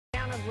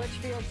town of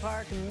Litchfield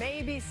Park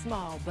may be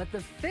small, but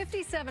the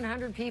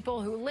 5,700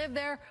 people who live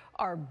there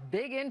are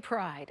big in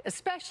pride,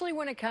 especially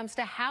when it comes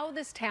to how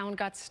this town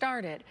got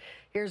started.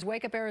 Here's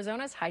Wake Up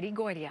Arizona's Heidi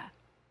Goitia.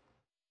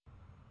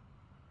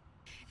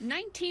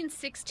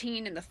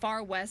 1916 in the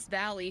far West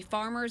Valley,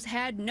 farmers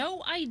had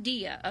no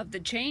idea of the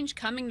change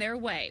coming their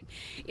way.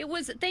 It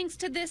was thanks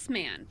to this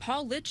man,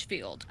 Paul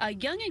Litchfield, a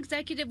young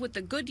executive with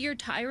the Goodyear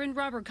Tire and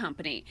Rubber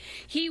Company.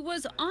 He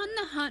was on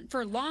the hunt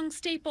for long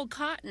staple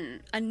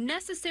cotton, a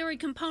necessary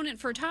component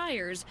for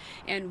tires,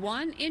 and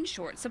one in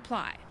short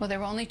supply. Well, there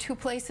were only two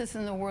places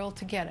in the world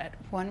to get it.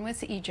 One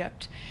was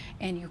Egypt,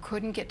 and you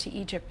couldn't get to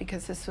Egypt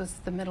because this was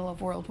the middle of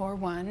World War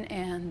I,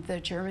 and the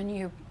German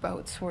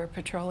U-boats were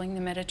patrolling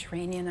the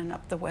Mediterranean and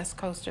up the west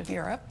coast of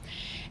Europe.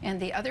 And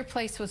the other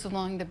place was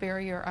along the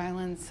barrier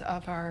islands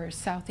of our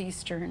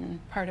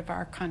southeastern part of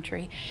our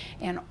country,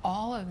 and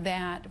all of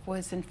that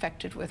was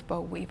infected with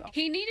boll weevil.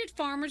 He needed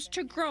farmers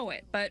to grow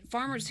it, but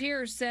farmers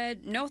here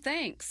said no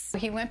thanks.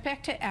 He went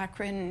back to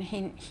Akron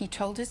and he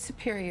told his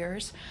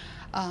superiors,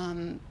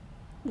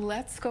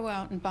 let's go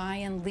out and buy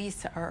and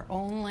lease our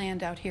own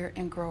land out here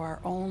and grow our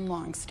own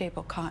long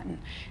staple cotton.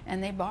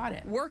 And they bought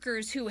it.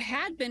 Workers who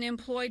had been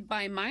employed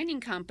by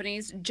mining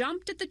companies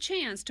jumped at the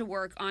chance to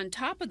work on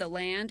top of the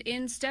land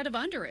instead of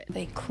under it.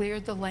 They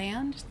cleared the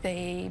land,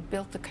 they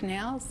built the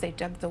canals, they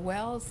dug the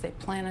wells, they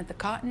planted the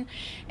cotton,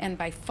 and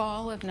by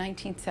fall of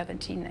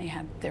 1917 they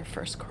had their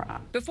first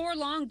crop. Before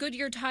long,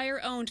 Goodyear Tire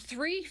owned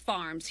 3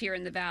 farms here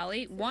in the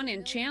valley, one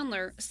in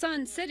Chandler,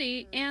 Sun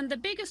City, and the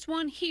biggest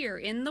one here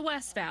in the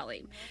West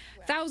Valley.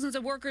 Thousands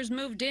of workers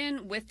moved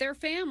in with their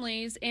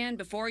families, and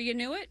before you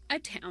knew it, a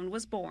town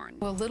was born.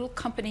 A little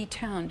company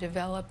town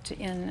developed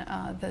in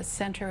the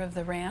center of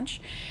the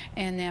ranch,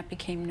 and that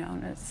became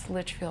known as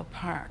Litchfield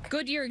Park.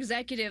 Goodyear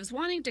executives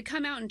wanting to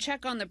come out and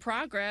check on the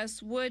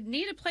progress would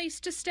need a place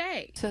to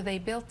stay. So they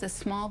built this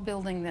small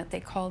building that they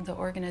called the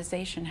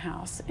organization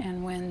house,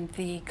 and when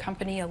the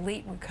company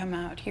elite would come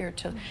out here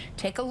to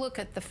take a look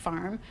at the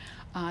farm,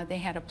 they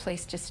had a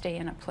place to stay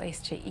and a place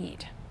to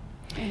eat.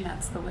 And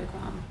that's the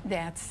wigwam.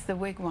 That's the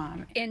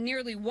wigwam. And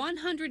nearly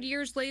 100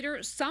 years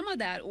later, some of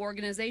that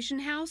organization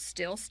house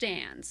still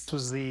stands. This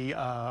was the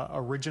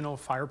original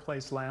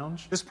fireplace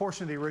lounge. This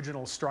portion of the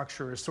original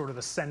structure is sort of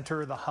the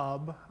center, the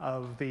hub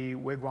of the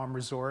wigwam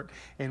resort.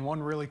 And one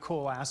really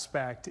cool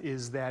aspect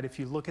is that if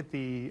you look at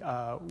the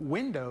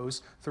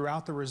windows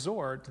throughout the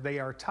resort, they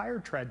are tire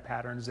tread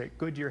patterns that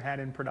Goodyear had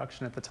in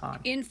production at the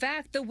time. In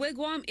fact, the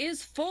wigwam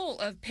is full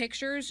of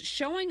pictures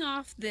showing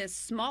off this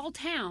small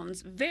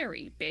town's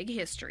very big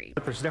history.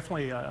 But there's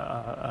definitely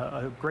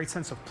a great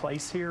sense of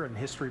place here, and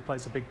history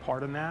plays a big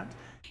part in that.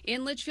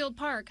 In Litchfield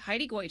Park,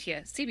 Heidi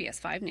Goitia,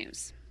 CBS 5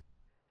 News.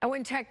 And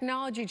when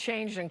technology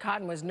changed and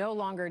cotton was no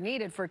longer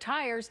needed for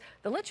tires,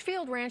 the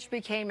Litchfield Ranch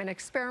became an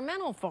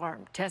experimental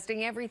farm,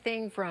 testing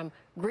everything from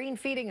green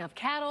feeding of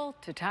cattle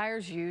to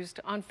tires used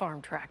on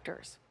farm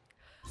tractors.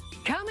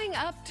 Coming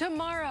up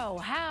tomorrow,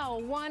 how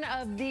one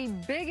of the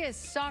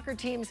biggest soccer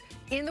teams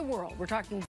in the world, we're talking